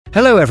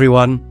Hello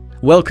everyone,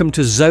 welcome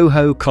to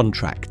Zoho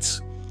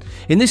Contracts.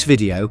 In this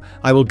video,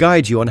 I will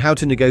guide you on how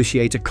to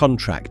negotiate a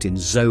contract in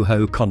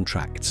Zoho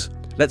Contracts.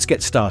 Let's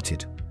get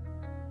started.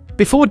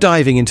 Before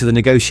diving into the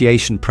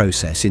negotiation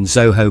process in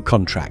Zoho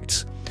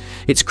Contracts,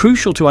 it's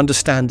crucial to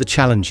understand the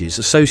challenges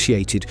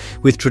associated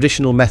with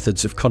traditional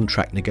methods of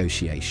contract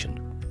negotiation.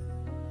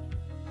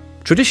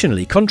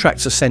 Traditionally,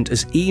 contracts are sent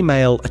as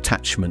email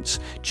attachments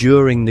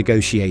during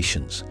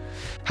negotiations.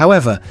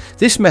 However,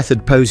 this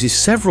method poses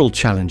several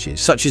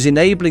challenges, such as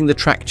enabling the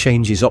track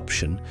changes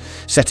option,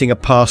 setting a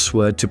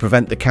password to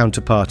prevent the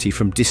counterparty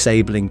from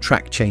disabling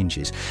track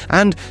changes,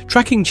 and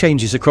tracking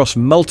changes across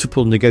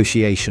multiple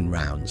negotiation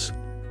rounds.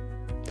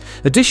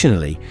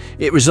 Additionally,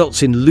 it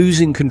results in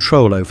losing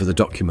control over the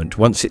document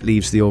once it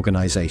leaves the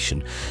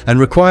organization and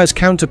requires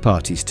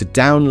counterparties to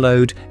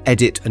download,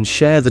 edit, and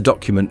share the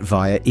document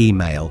via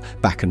email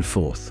back and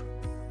forth.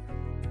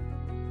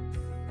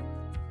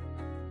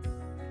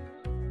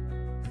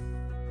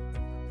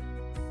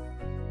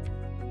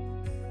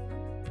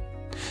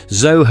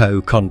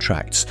 Zoho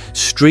Contracts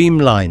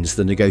streamlines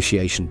the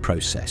negotiation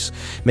process,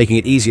 making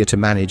it easier to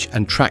manage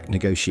and track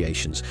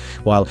negotiations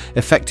while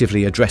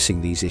effectively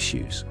addressing these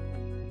issues.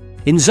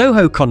 In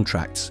Zoho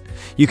Contracts,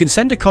 you can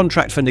send a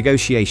contract for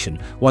negotiation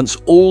once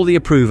all the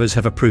approvers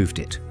have approved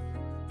it.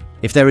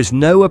 If there is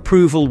no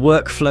approval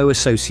workflow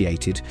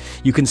associated,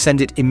 you can send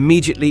it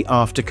immediately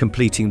after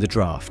completing the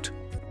draft.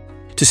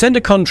 To send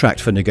a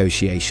contract for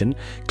negotiation,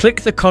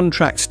 click the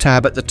Contracts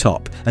tab at the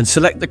top and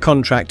select the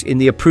contract in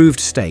the approved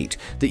state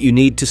that you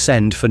need to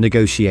send for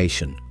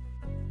negotiation.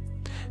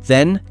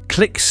 Then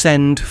click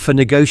Send for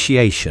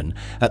Negotiation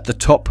at the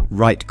top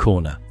right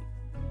corner.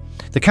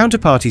 The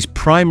counterparty's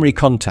primary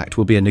contact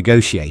will be a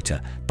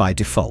negotiator by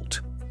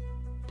default.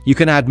 You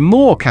can add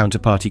more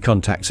counterparty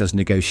contacts as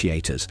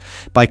negotiators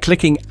by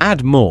clicking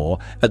Add More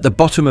at the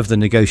bottom of the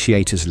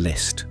negotiators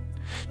list.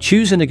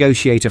 Choose a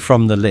negotiator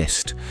from the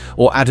list,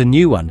 or add a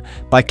new one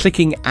by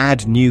clicking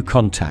Add New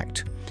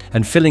Contact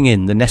and filling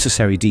in the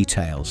necessary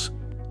details.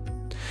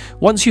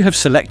 Once you have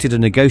selected a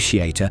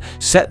negotiator,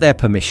 set their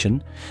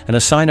permission and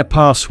assign a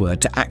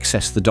password to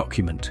access the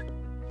document.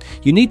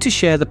 You need to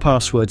share the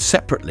password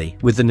separately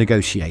with the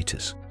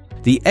negotiators.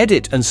 The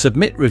Edit and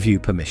Submit Review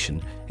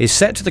permission is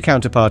set to the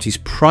counterparty's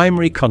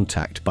primary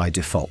contact by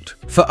default.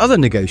 For other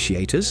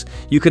negotiators,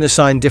 you can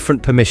assign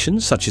different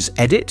permissions such as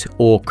Edit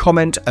or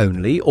Comment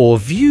Only or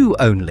View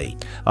Only.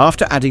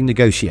 After adding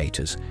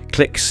negotiators,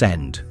 click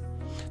Send.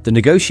 The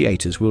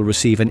negotiators will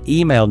receive an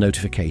email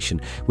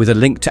notification with a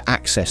link to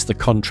access the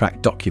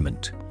contract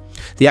document.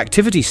 The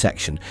Activity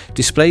section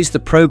displays the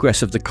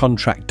progress of the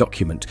contract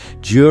document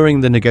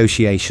during the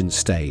negotiation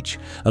stage,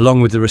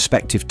 along with the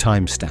respective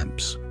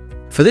timestamps.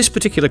 For this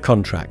particular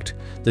contract,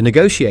 the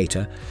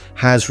negotiator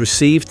has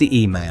received the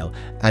email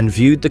and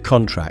viewed the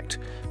contract,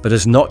 but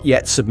has not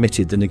yet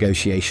submitted the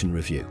negotiation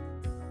review.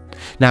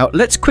 Now,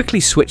 let's quickly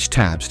switch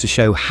tabs to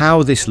show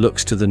how this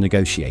looks to the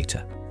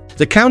negotiator.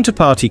 The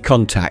counterparty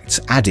contacts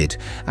added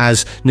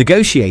as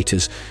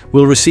negotiators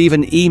will receive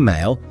an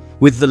email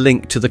with the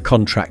link to the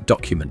contract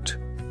document.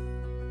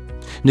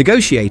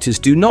 Negotiators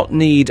do not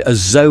need a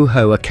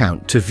Zoho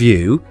account to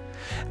view,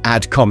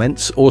 add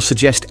comments, or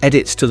suggest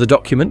edits to the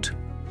document.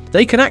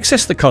 They can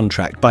access the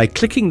contract by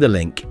clicking the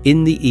link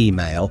in the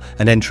email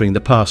and entering the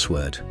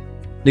password.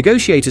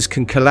 Negotiators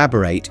can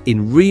collaborate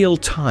in real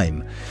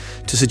time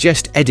to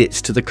suggest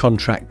edits to the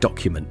contract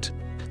document.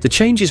 The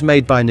changes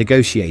made by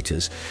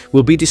negotiators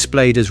will be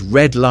displayed as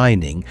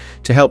redlining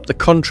to help the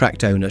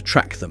contract owner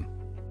track them.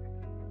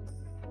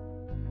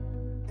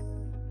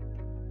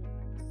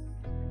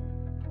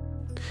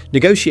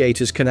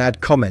 Negotiators can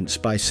add comments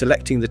by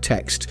selecting the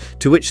text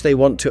to which they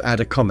want to add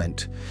a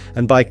comment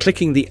and by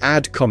clicking the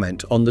Add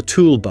Comment on the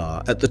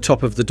toolbar at the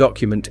top of the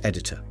document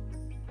editor.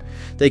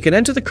 They can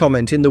enter the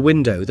comment in the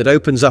window that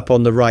opens up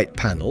on the right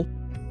panel,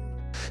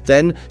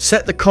 then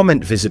set the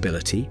comment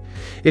visibility.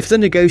 If the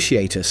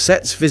negotiator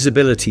sets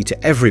visibility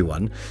to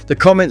everyone, the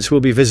comments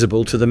will be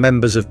visible to the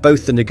members of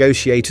both the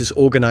negotiator's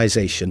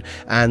organization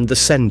and the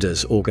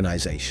sender's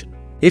organization.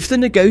 If the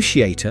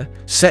negotiator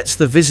sets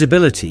the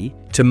visibility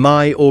to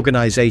My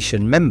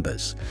Organization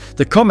members,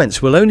 the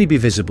comments will only be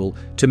visible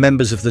to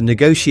members of the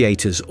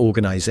negotiator's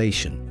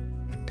organization.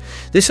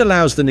 This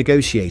allows the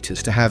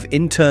negotiators to have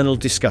internal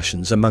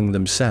discussions among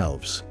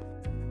themselves.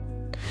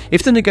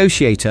 If the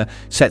negotiator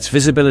sets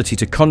visibility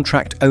to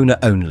contract owner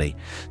only,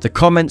 the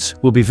comments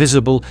will be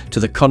visible to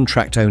the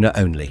contract owner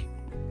only.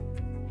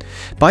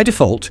 By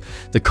default,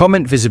 the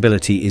comment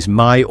visibility is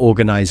My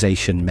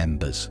Organization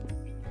members.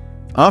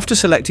 After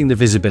selecting the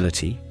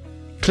visibility,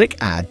 click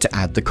Add to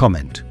add the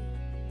comment.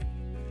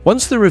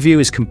 Once the review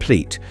is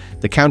complete,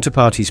 the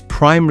counterparty's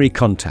primary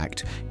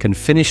contact can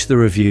finish the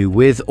review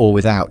with or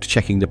without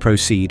checking the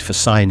Proceed for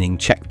Signing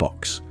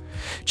checkbox.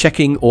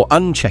 Checking or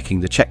unchecking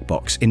the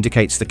checkbox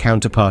indicates the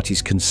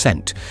counterparty's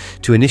consent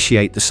to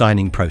initiate the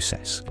signing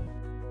process.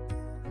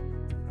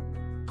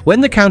 When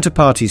the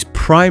counterparty's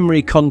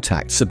primary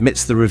contact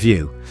submits the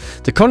review,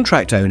 the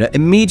contract owner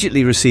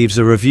immediately receives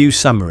a review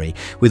summary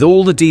with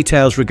all the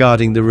details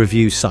regarding the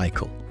review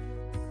cycle.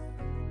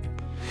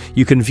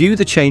 You can view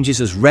the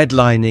changes as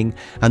redlining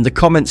and the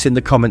comments in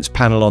the comments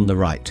panel on the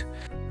right.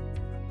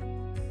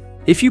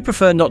 If you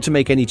prefer not to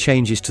make any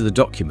changes to the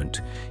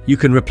document, you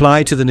can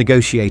reply to the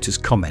negotiator's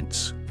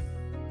comments.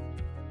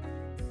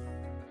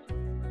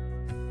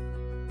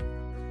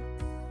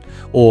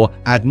 Or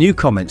add new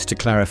comments to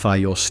clarify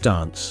your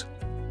stance.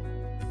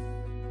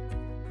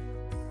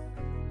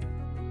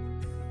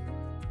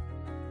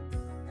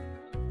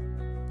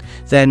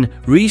 Then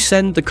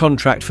resend the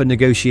contract for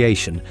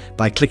negotiation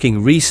by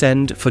clicking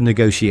Resend for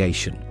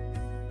Negotiation.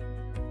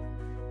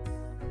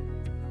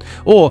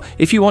 Or,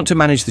 if you want to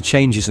manage the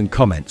changes and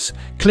comments,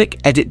 click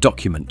Edit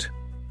Document.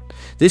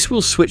 This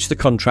will switch the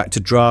contract to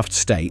draft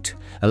state,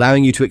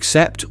 allowing you to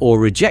accept or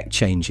reject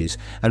changes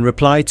and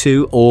reply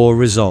to or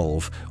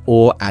resolve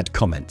or add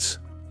comments.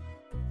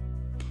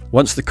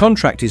 Once the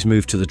contract is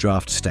moved to the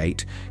draft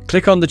state,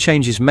 click on the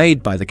changes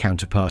made by the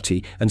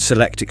counterparty and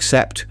select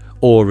Accept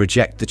or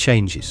Reject the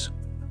changes.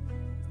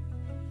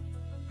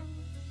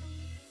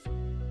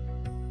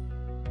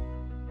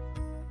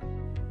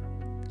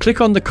 Click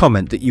on the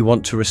comment that you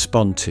want to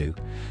respond to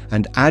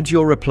and add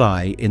your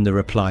reply in the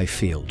reply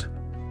field.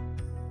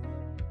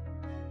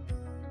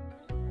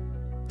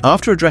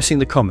 After addressing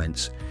the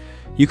comments,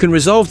 you can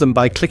resolve them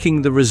by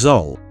clicking the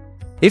Resolve.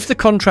 If the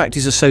contract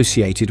is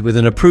associated with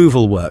an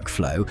approval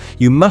workflow,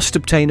 you must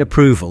obtain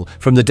approval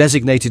from the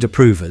designated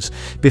approvers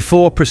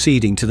before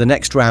proceeding to the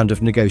next round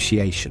of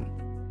negotiation.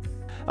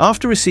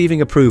 After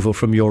receiving approval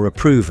from your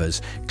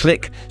approvers,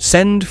 click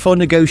Send for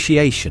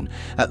Negotiation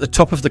at the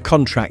top of the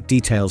contract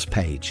details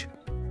page.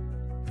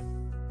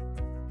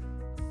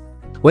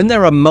 When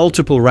there are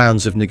multiple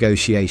rounds of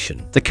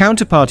negotiation, the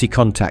counterparty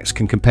contacts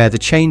can compare the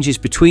changes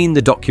between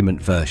the document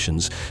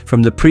versions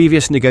from the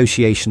previous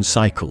negotiation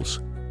cycles.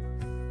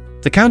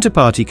 The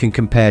counterparty can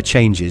compare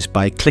changes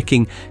by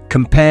clicking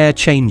Compare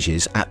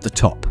Changes at the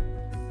top.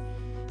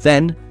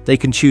 Then they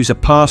can choose a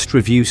past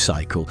review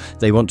cycle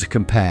they want to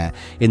compare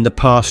in the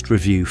Past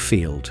Review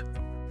field.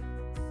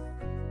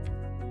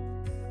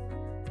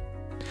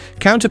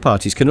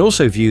 Counterparties can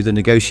also view the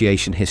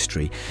negotiation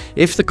history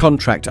if the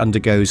contract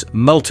undergoes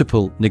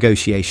multiple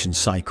negotiation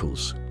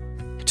cycles.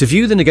 To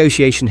view the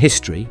negotiation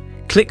history,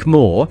 click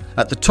More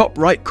at the top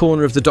right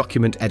corner of the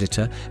document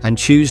editor and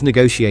choose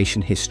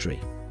Negotiation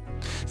History.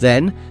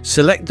 Then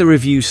select the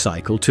review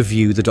cycle to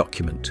view the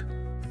document.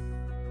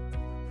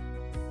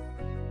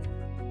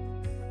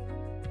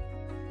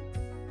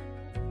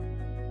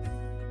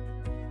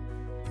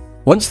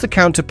 Once the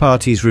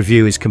counterparty's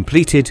review is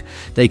completed,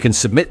 they can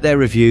submit their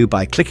review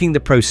by clicking the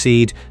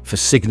Proceed for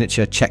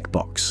Signature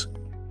checkbox.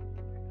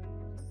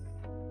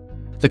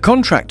 The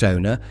contract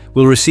owner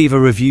will receive a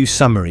review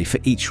summary for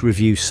each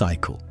review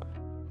cycle.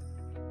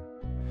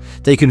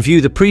 They can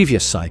view the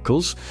previous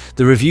cycles,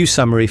 the review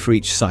summary for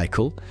each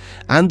cycle,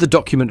 and the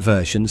document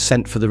version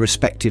sent for the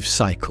respective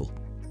cycle.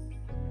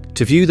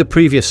 To view the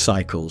previous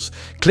cycles,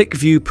 click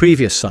View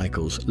Previous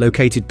Cycles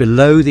located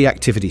below the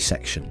Activity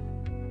section.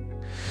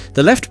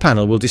 The left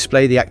panel will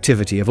display the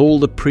activity of all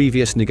the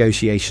previous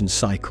negotiation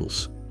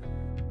cycles.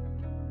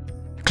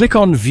 Click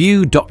on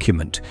View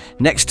Document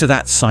next to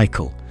that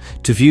cycle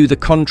to view the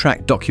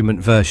contract document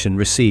version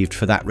received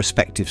for that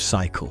respective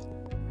cycle.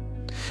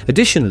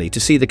 Additionally, to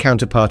see the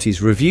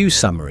counterparty's review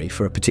summary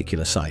for a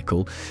particular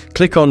cycle,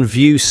 click on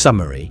View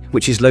Summary,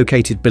 which is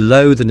located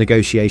below the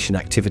negotiation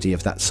activity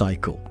of that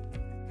cycle.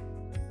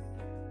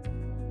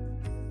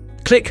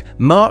 Click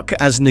Mark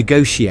as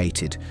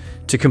Negotiated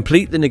to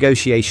complete the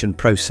negotiation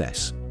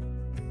process.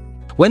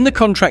 When the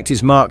contract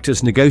is marked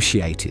as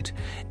negotiated,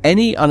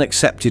 any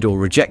unaccepted or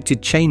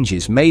rejected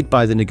changes made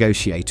by the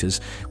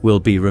negotiators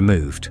will be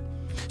removed.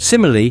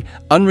 Similarly,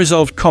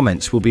 unresolved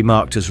comments will be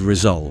marked as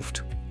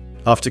resolved.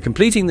 After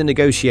completing the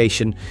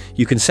negotiation,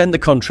 you can send the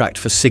contract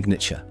for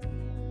signature.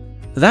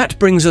 That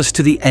brings us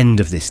to the end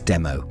of this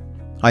demo.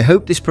 I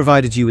hope this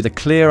provided you with a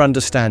clear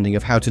understanding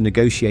of how to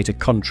negotiate a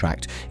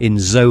contract in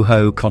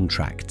Zoho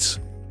Contracts.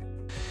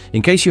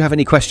 In case you have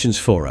any questions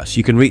for us,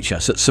 you can reach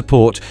us at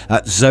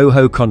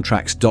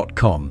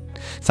support@zohocontracts.com.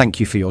 Thank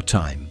you for your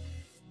time.